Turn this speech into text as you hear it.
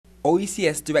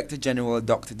OECS Director General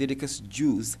Dr. Didicus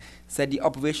Jews said the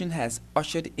operation has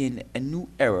ushered in a new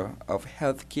era of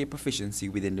healthcare proficiency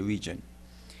within the region.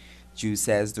 Jews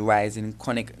says the rise in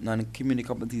chronic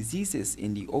non-communicable diseases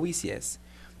in the OECS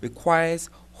requires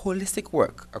holistic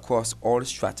work across all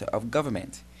strata of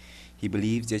government. He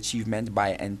believes the achievement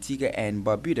by Antigua and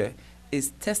Barbuda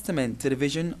is testament to the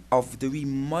vision of the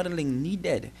remodeling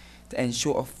needed to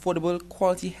ensure affordable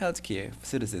quality healthcare for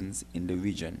citizens in the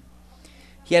region.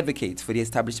 He advocates for the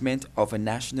establishment of a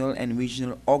national and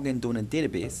regional organ donor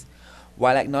database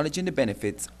while acknowledging the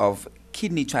benefits of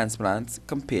kidney transplants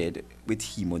compared with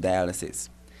hemodialysis.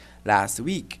 Last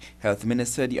week, Health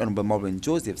Minister the Honorable Maureen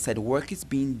Joseph said work is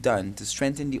being done to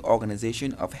strengthen the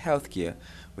organization of healthcare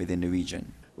within the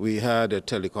region. We had a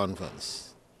teleconference,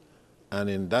 and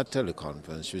in that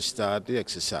teleconference we started the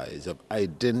exercise of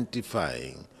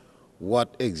identifying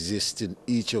what exists in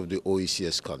each of the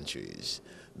OECS countries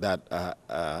that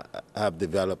have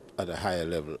developed at a higher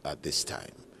level at this time.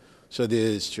 So there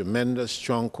is tremendous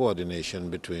strong coordination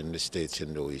between the states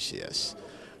and the OECS.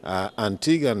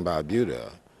 Antigua and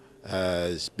Barbuda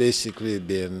has basically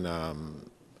been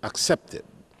accepted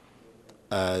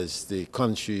as the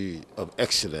country of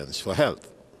excellence for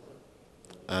health.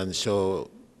 And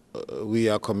so we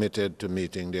are committed to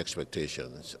meeting the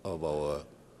expectations of our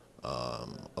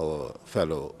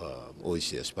fellow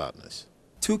OECS partners.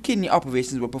 2 kidney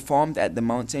operations were performed at the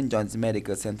Mount St. John's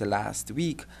Medical Center last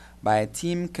week by a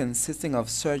team consisting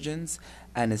of surgeons,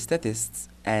 anesthetists,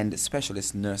 and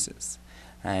specialist nurses.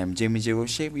 I am J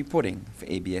Roacher reporting for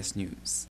ABS News.